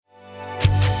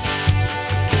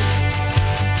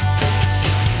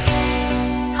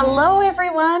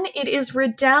everyone. It is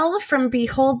Riddell from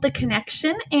Behold the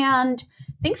Connection, and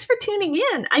thanks for tuning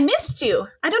in. I missed you.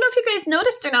 I don't know if you guys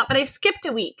noticed or not, but I skipped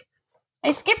a week. I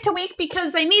skipped a week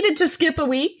because I needed to skip a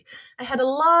week. I had a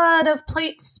lot of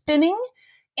plates spinning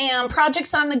and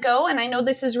projects on the go, and I know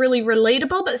this is really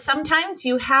relatable, but sometimes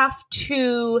you have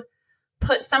to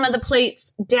put some of the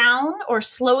plates down or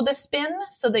slow the spin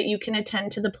so that you can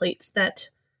attend to the plates that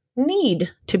need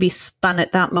to be spun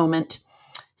at that moment.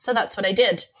 So that's what I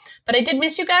did. But I did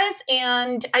miss you guys,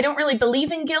 and I don't really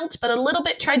believe in guilt, but a little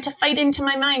bit tried to fight into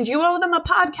my mind. You owe them a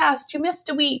podcast. You missed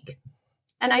a week.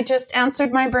 And I just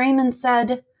answered my brain and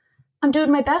said, I'm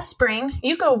doing my best, brain.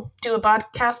 You go do a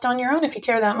podcast on your own if you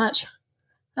care that much.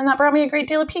 And that brought me a great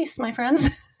deal of peace, my friends.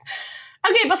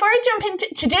 Okay, before I jump into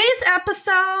today's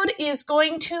episode is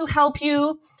going to help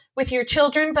you with your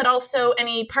children, but also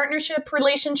any partnership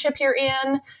relationship you're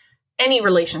in, any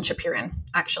relationship you're in,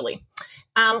 actually.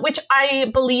 Which I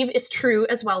believe is true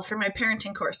as well for my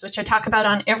parenting course, which I talk about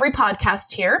on every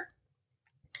podcast here.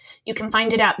 You can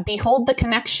find it at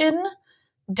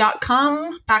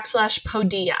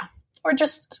beholdtheconnection.com/Podia, or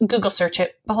just Google search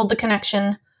it. Behold the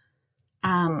Connection.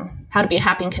 How to be a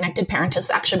happy and connected parent is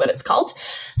actually what it's called.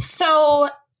 So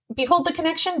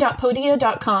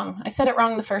beholdtheconnection.podia.com. I said it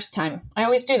wrong the first time. I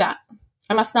always do that.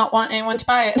 I must not want anyone to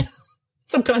buy it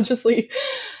subconsciously.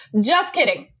 Just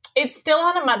kidding. It's still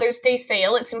on a Mother's Day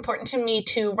sale. It's important to me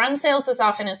to run sales as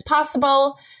often as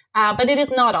possible, but it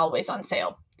is not always on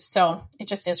sale. So it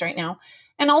just is right now.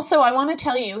 And also, I want to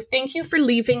tell you, thank you for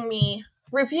leaving me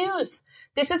reviews.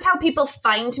 This is how people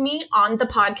find me on the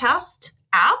podcast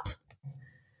app.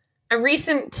 A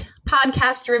recent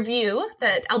podcast review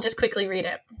that I'll just quickly read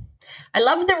it. I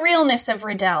love the realness of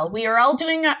Riddell. We are all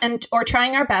doing or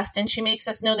trying our best, and she makes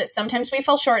us know that sometimes we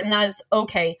fall short, and that is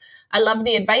okay. I love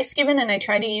the advice given, and I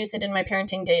try to use it in my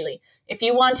parenting daily. If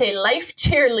you want a life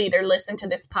cheerleader, listen to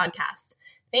this podcast.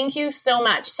 Thank you so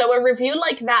much. So a review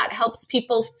like that helps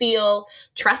people feel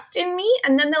trust in me,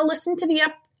 and then they'll listen to the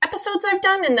episodes I've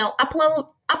done, and they'll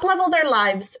up-level their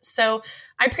lives. So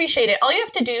I appreciate it. All you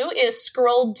have to do is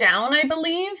scroll down, I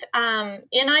believe,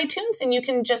 in iTunes, and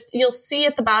you'll see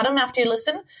at the bottom after you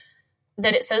listen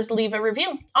that it says leave a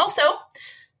review. Also,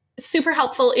 super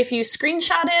helpful if you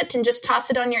screenshot it and just toss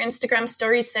it on your Instagram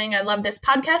stories saying, I love this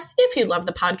podcast, if you love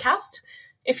the podcast.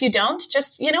 If you don't,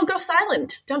 just, go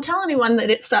silent. Don't tell anyone that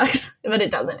it sucks, but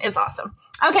it doesn't. It's awesome.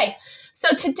 Okay, so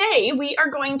today we are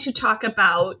going to talk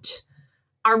about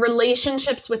our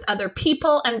relationships with other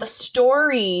people and the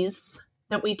stories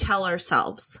that we tell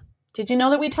ourselves. Did you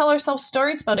know that we tell ourselves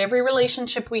stories about every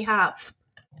relationship we have?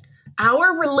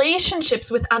 Our relationships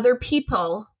with other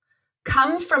people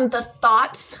come from the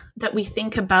thoughts that we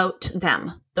think about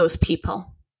them, those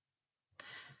people.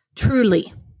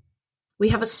 Truly, we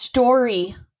have a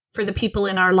story for the people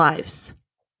in our lives.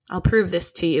 I'll prove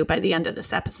this to you by the end of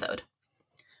this episode.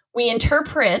 We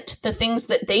interpret the things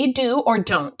that they do or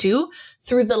don't do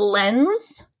through the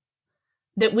lens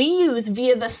that we use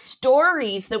via the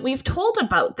stories that we've told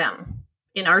about them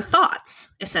in our thoughts,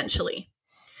 essentially.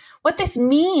 What this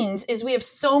means is we have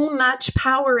so much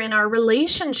power in our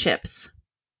relationships.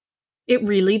 It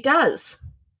really does.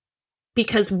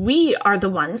 Because we are the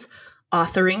ones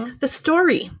authoring the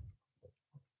story.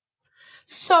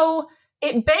 So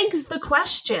it begs the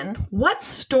question, what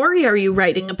story are you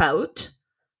writing about?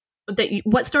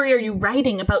 What story are you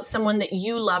writing about someone that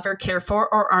you love or care for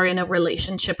or are in a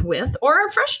relationship with or are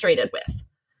frustrated with?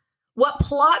 What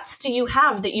plots do you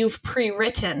have that you've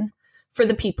pre-written for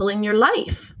the people in your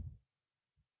life?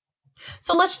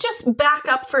 So let's just back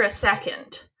up for a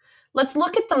second. Let's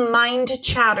look at the mind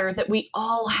chatter that we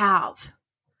all have.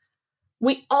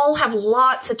 We all have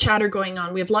lots of chatter going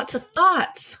on. We have lots of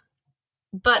thoughts.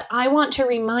 But I want to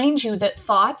remind you that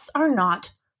thoughts are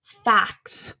not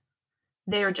facts.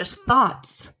 They are just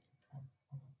thoughts.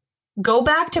 Go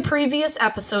back to previous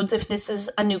episodes if this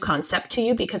is a new concept to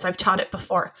you, because I've taught it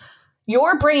before.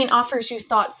 Your brain offers you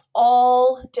thoughts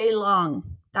all day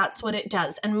long. That's what it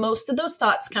does. And most of those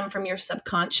thoughts come from your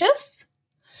subconscious,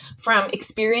 from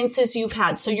experiences you've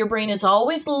had. So your brain is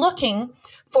always looking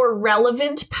for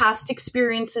relevant past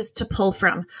experiences to pull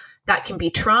from. That can be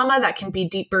trauma, that can be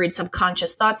deep buried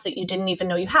subconscious thoughts that you didn't even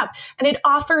know you have. And it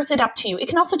offers it up to you. It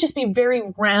can also just be very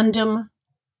random,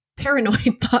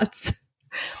 paranoid thoughts.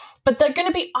 But they're going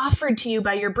to be offered to you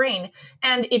by your brain.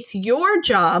 And it's your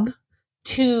job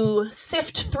to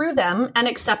sift through them and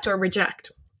accept or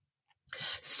reject.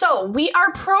 So we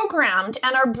are programmed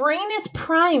and our brain is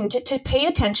primed to pay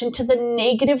attention to the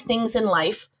negative things in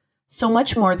life so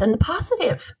much more than the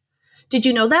positive. Did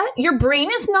you know that? Your brain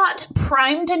is not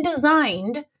primed and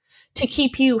designed to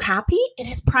keep you happy. It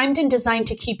is primed and designed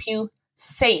to keep you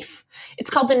safe. It's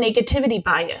called a negativity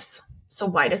bias. So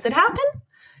why does it happen?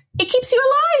 It keeps you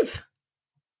alive.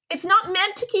 It's not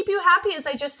meant to keep you happy, as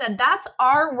I just said. That's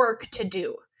our work to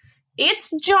do.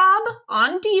 Its job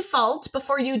on default,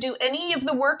 before you do any of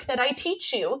the work that I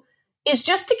teach you, is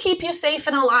just to keep you safe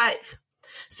and alive.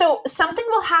 So something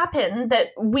will happen that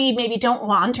we maybe don't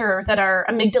want, or that our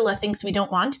amygdala thinks we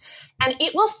don't want, and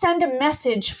it will send a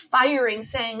message firing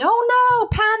saying, oh no,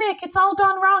 panic, it's all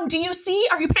gone wrong. Do you see?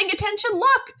 Are you paying attention?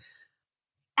 Look.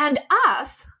 And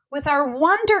us, with our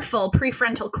wonderful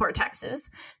prefrontal cortexes,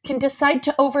 can decide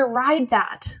to override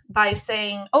that by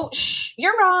saying, oh,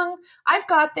 you're wrong. I've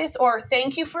got this. Or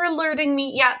thank you for alerting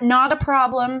me. Yeah, not a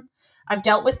problem. I've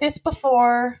dealt with this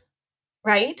before,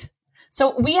 right?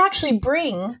 So we actually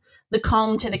bring the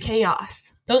calm to the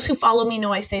chaos. Those who follow me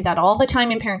know I say that all the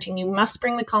time in parenting. You must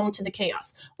bring the calm to the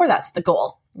chaos, or that's the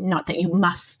goal. Not that you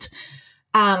must,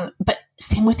 but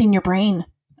same within your brain.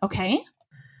 Okay.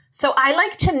 So I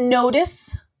like to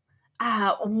notice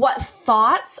what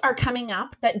thoughts are coming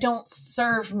up that don't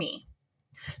serve me.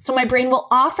 So my brain will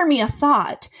offer me a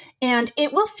thought, and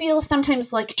it will feel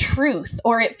sometimes like truth,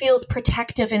 or it feels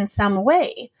protective in some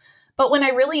way. But when I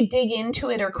really dig into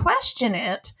it or question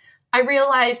it, I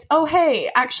realize, oh,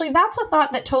 hey, actually, that's a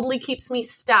thought that totally keeps me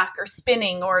stuck or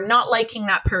spinning or not liking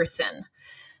that person.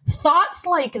 Thoughts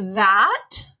like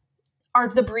that are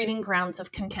the breeding grounds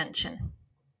of contention.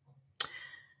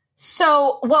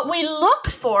 So what we look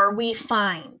for, we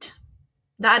find.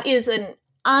 That is an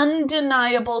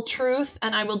undeniable truth.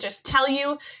 And I will just tell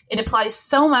you, it applies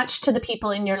so much to the people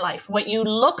in your life. What you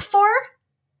look for,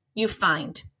 you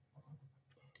find.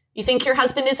 You think your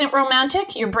husband isn't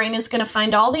romantic? Your brain is going to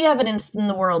find all the evidence in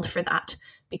the world for that,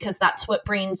 because that's what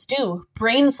brains do.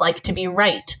 Brains like to be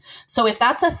right. So if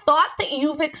that's a thought that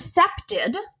you've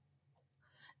accepted,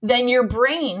 then your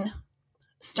brain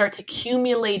starts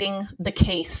accumulating the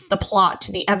case, the plot,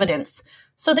 the evidence,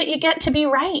 so that you get to be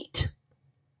right.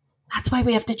 That's why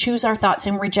we have to choose our thoughts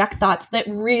and reject thoughts that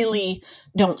really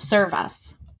don't serve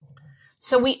us.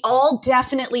 So we all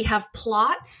definitely have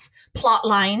plot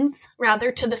lines,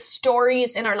 rather, to the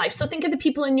stories in our life. So think of the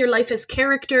people in your life as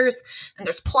characters, and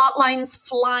there's plot lines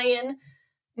flying.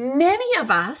 Many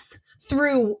of us,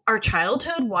 through our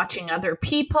childhood, watching other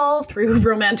people, through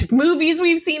romantic movies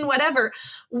we've seen, whatever,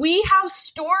 we have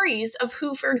stories of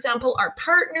who, for example, our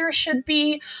partner should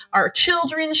be, our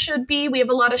children should be. We have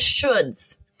a lot of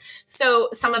shoulds. So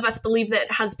some of us believe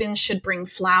that husbands should bring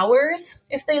flowers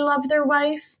if they love their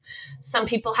wife. Some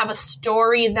people have a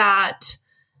story that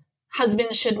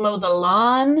husbands should mow the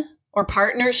lawn, or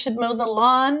partners should mow the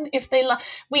lawn if they love.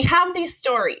 We have these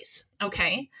stories,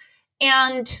 okay?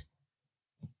 And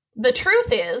the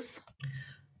truth is,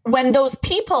 when those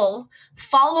people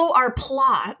follow our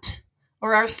plot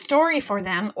or our story for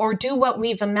them, or do what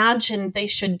we've imagined they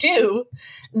should do,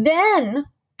 then,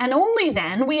 and only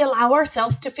then, we allow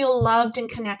ourselves to feel loved and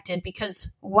connected because,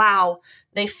 wow,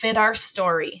 they fit our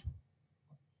story.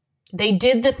 They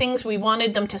did the things we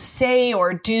wanted them to say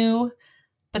or do,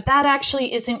 but that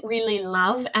actually isn't really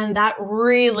love, and that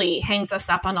really hangs us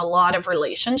up on a lot of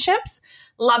relationships.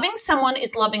 Loving someone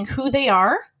is loving who they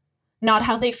are, not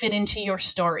how they fit into your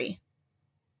story.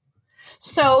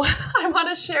 So I want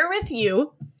to share with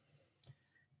you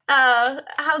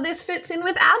how this fits in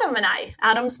with Adam and I.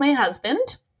 Adam's my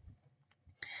husband.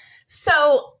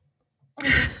 So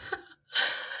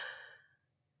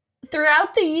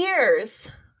throughout the years,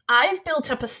 I've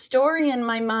built up a story in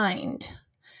my mind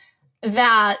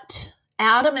that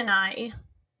Adam and I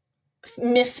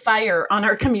misfire on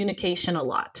our communication a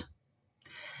lot.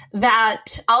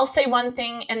 That I'll say one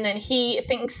thing and then he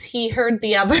thinks he heard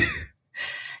the other.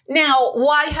 Now,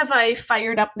 why have I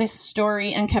fired up this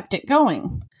story and kept it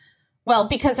going? Well,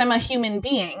 because I'm a human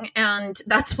being, and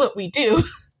that's what we do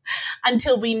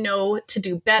until we know to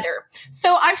do better.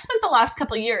 So I've spent the last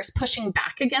couple of years pushing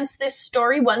back against this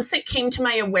story once it came to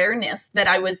my awareness that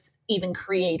I was even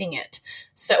creating it.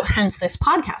 So hence this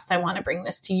podcast. I want to bring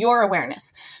this to your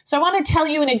awareness. So I want to tell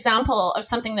you an example of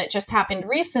something that just happened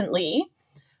recently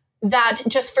that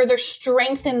just further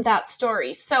strengthened that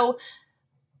story. So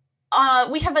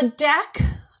we have a deck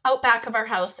out back of our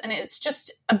house, and it's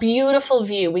just a beautiful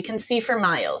view. We can see for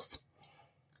miles.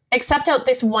 Except out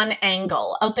this one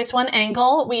angle. Out this one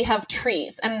angle, we have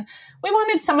trees. And we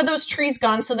wanted some of those trees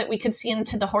gone so that we could see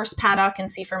into the horse paddock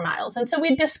and see for miles. And so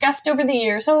we discussed over the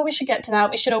years, oh, we should get to that.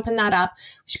 We should open that up.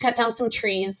 We should cut down some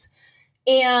trees.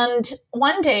 And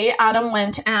one day, Adam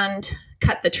went and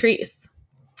cut the trees.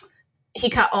 He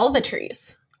cut all the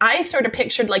trees. I sort of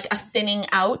pictured like a thinning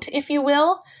out, if you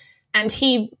will. And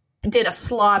he did a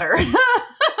slaughter.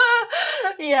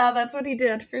 Yeah, that's what he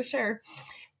did for sure.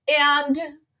 And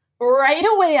right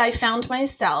away, I found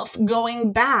myself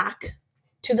going back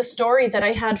to the story that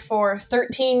I had for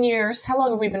 13 years. How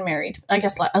long have we been married? I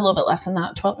guess a little bit less than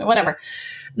that, 12, whatever.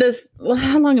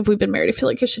 How long have we been married? I feel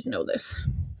like I should know this.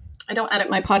 I don't edit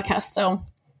my podcast, so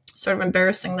sort of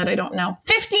embarrassing that I don't know.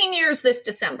 15 years this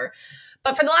December.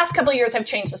 But for the last couple of years, I've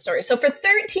changed the story. So for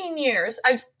 13 years,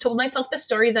 I've told myself the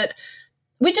story that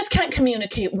we just can't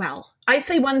communicate well. I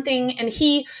say one thing and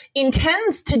he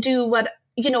intends to do what,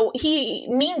 he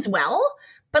means well,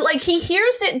 but like he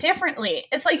hears it differently.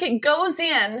 It's like it goes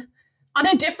in on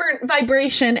a different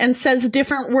vibration and says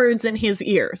different words in his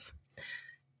ears.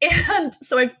 And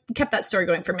so I've kept that story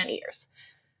going for many years.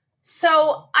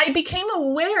 So I became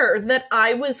aware that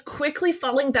I was quickly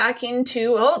falling back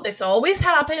into, this always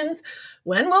happens.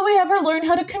 When will we ever learn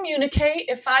how to communicate?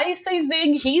 If I say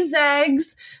zig, he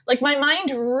zags. Like my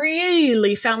mind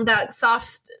really found that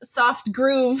soft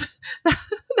groove,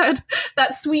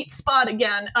 that sweet spot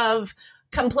again of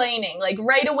complaining. Like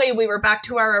right away, we were back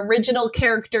to our original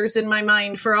characters in my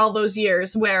mind for all those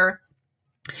years where,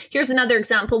 here's another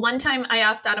example. One time I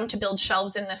asked Adam to build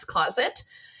shelves in this closet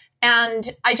and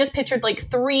I just pictured like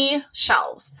 3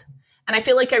 shelves. And I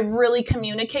feel like I really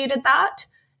communicated that.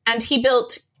 And he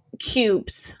built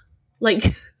cubes,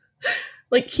 like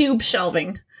cube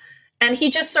shelving. And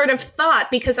he just sort of thought,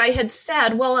 because I had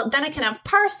said, well, then I can have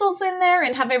parcels in there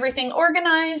and have everything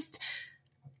organized.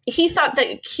 He thought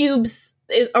that cubes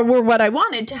were what I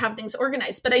wanted to have things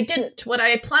organized, but I didn't. What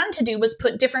I planned to do was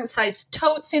put different size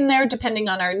totes in there depending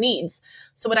on our needs.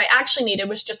 So what I actually needed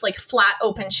was just like flat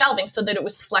open shelving so that it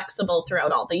was flexible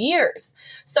throughout all the years.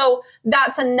 So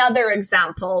that's another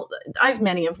example. I have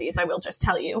many of these, I will just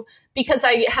tell you, because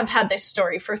I have had this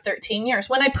story for 13 years.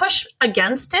 When I push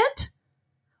against it,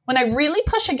 when I really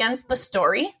push against the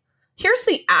story, here's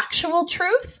the actual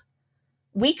truth.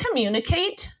 We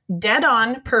communicate dead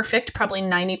on perfect probably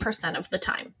 90% of the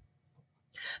time.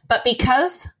 But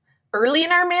because early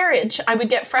in our marriage, I would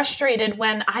get frustrated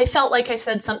when I felt like I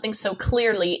said something so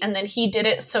clearly and then he did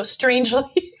it so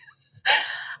strangely,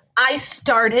 I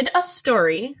started a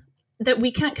story that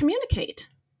we can't communicate.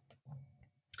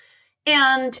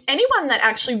 And anyone that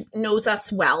actually knows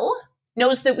us well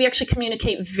knows that we actually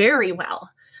communicate very well.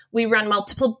 We run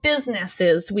multiple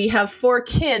businesses. We have 4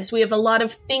 kids. We have a lot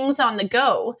of things on the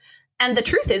go. And the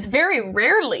truth is, very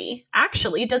rarely,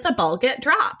 actually, does a ball get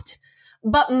dropped.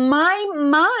 But my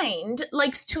mind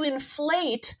likes to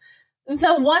inflate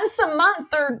the once a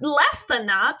month or less than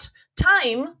that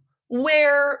time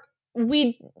where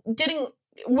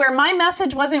my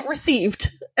message wasn't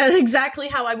received exactly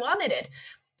how I wanted it.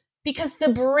 Because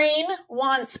the brain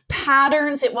wants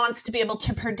patterns. It wants to be able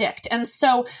to predict. And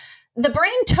so the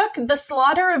brain took the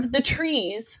slaughter of the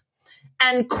trees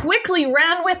and quickly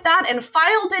ran with that and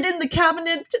filed it in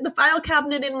the file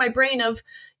cabinet in my brain of,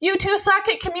 you two suck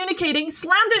at communicating,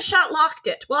 slammed it shut, locked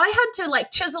it. Well, I had to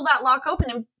chisel that lock open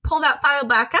and pull that file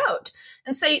back out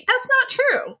and say, that's not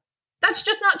true. That's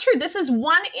just not true. This is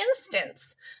one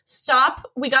instance.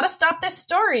 Stop. We got to stop this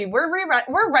story. We're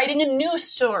writing a new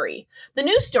story. The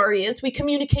new story is we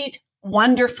communicate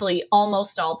wonderfully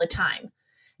almost all the time.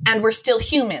 And we're still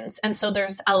humans, and so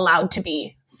there's allowed to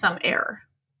be some error.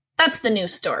 That's the new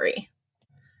story.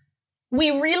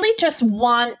 We really just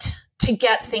want to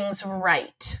get things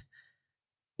right.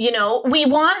 We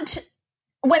want,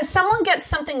 when someone gets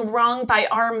something wrong by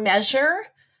our measure,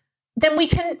 then we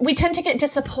tend to get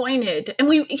disappointed.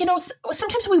 And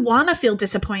sometimes we want to feel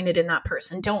disappointed in that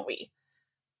person, don't we?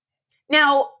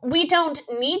 Now, we don't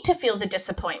need to feel the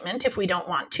disappointment if we don't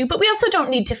want to, but we also don't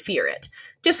need to fear it.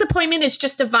 Disappointment is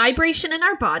just a vibration in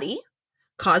our body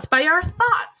caused by our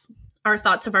thoughts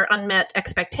of our unmet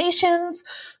expectations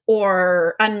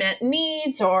or unmet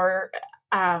needs or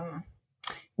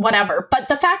whatever. But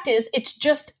the fact is, it's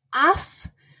just us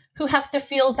who has to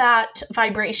feel that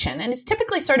vibration. And it's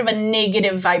typically sort of a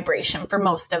negative vibration for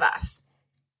most of us.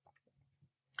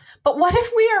 But what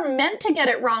if we are meant to get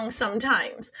it wrong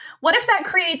sometimes? What if that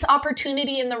creates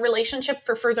opportunity in the relationship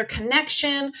for further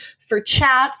connection, for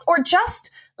chats, or just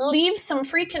leaves some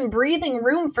freaking breathing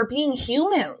room for being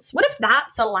humans? What if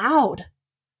that's allowed?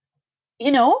 We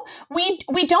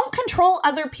don't control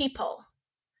other people,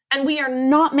 and we are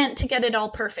not meant to get it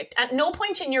all perfect. At no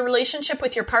point in your relationship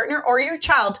with your partner or your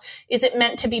child is it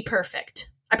meant to be perfect.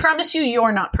 I promise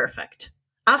you're not perfect.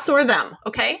 Us or them,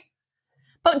 okay?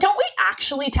 But don't we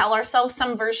actually tell ourselves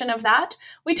some version of that?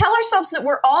 We tell ourselves that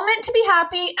we're all meant to be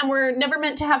happy and we're never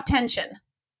meant to have tension.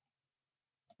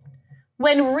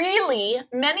 When really,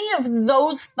 many of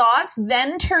those thoughts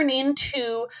then turn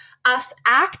into us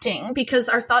acting because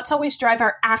our thoughts always drive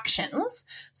our actions.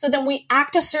 So then we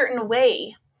act a certain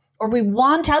way, or we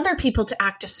want other people to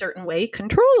act a certain way,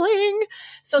 controlling,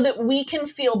 so that we can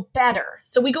feel better.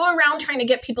 So we go around trying to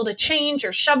get people to change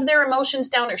or shove their emotions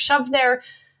down or shove their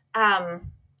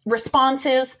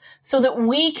responses so that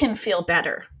we can feel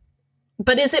better.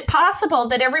 But is it possible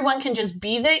that everyone can just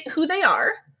be who they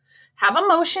are, have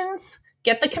emotions,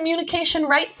 get the communication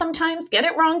right sometimes, get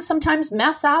it wrong sometimes,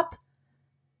 mess up?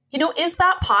 Is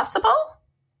that possible?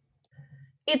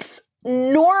 It's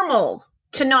normal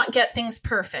to not get things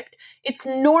perfect. It's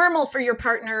normal for your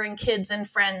partner and kids and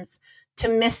friends to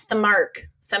miss the mark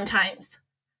sometimes.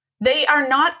 They are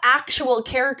not actual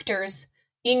characters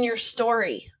in your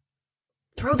story.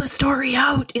 Throw the story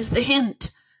out is the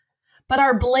hint. But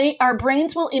our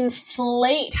brains will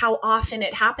inflate how often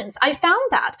it happens. I found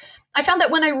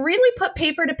that when I really put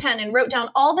paper to pen and wrote down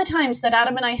all the times that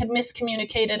Adam and I had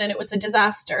miscommunicated and it was a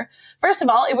disaster. First of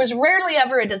all, it was rarely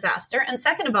ever a disaster. And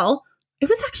second of all, it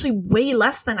was actually way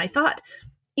less than I thought.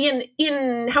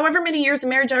 In however many years of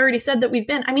marriage I already said that we've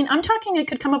been, I'm talking I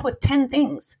could come up with 10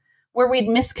 things where we'd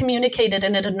miscommunicated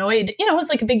and it annoyed, it was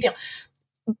like a big deal.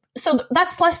 So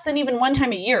that's less than even one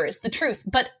time a year is the truth.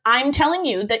 But I'm telling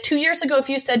you that 2 years ago, if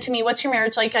you said to me, what's your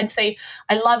marriage like? I'd say,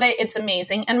 I love it. It's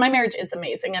amazing. And my marriage is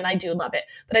amazing. And I do love it.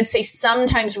 But I'd say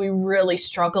sometimes we really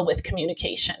struggle with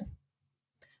communication.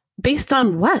 Based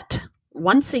on what?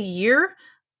 Once a year?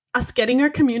 Us getting our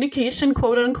communication,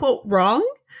 quote unquote, wrong?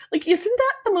 Like, isn't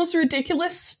that the most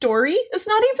ridiculous story? It's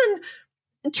not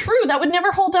even true. That would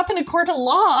never hold up in a court of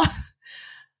law.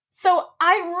 So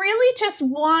I really just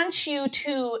want you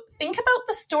to think about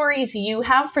the stories you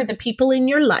have for the people in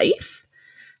your life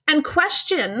and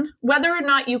question whether or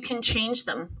not you can change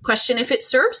them. Question if it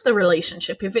serves the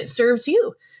relationship, if it serves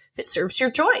you, if it serves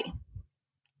your joy.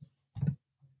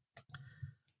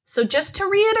 So just to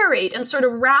reiterate and sort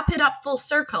of wrap it up full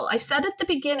circle, I said at the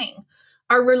beginning,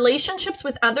 our relationships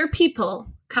with other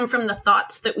people come from the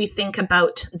thoughts that we think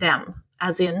about them,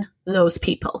 as in those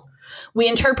people. We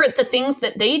interpret the things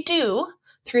that they do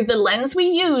through the lens we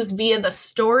use via the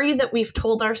story that we've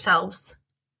told ourselves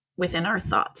within our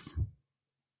thoughts.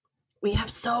 We have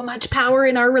so much power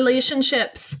in our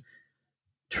relationships.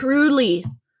 Truly,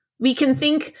 we can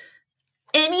think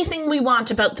anything we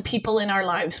want about the people in our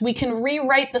lives. We can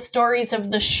rewrite the stories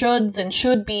of the shoulds and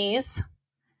should-bes.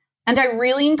 And I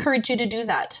really encourage you to do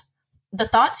that. The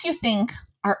thoughts you think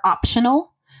are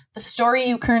optional. The story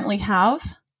you currently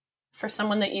have for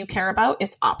someone that you care about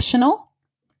is optional.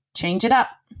 Change it up.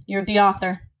 You're the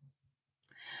author.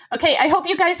 Okay, I hope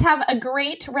you guys have a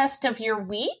great rest of your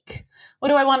week. What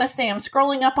do I want to say? I'm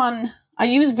scrolling up I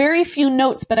use very few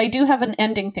notes, but I do have an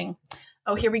ending thing.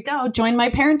 Oh, here we go. Join my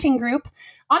parenting group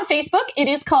on Facebook. It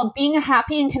is called Being a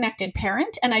Happy and Connected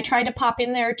Parent, and I try to pop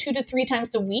in there 2 to 3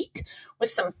 times a week with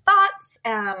some thoughts.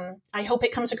 I hope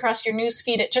it comes across your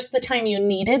newsfeed at just the time you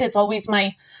need it, is always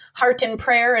my heart and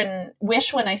prayer and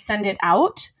wish when I send it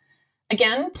out.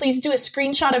 Again, please do a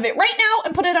screenshot of it right now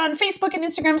and put it on Facebook and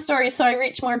Instagram stories so I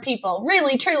reach more people.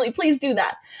 Really, truly, please do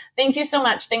that. Thank you so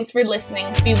much. Thanks for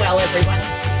listening. Be well,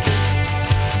 everyone.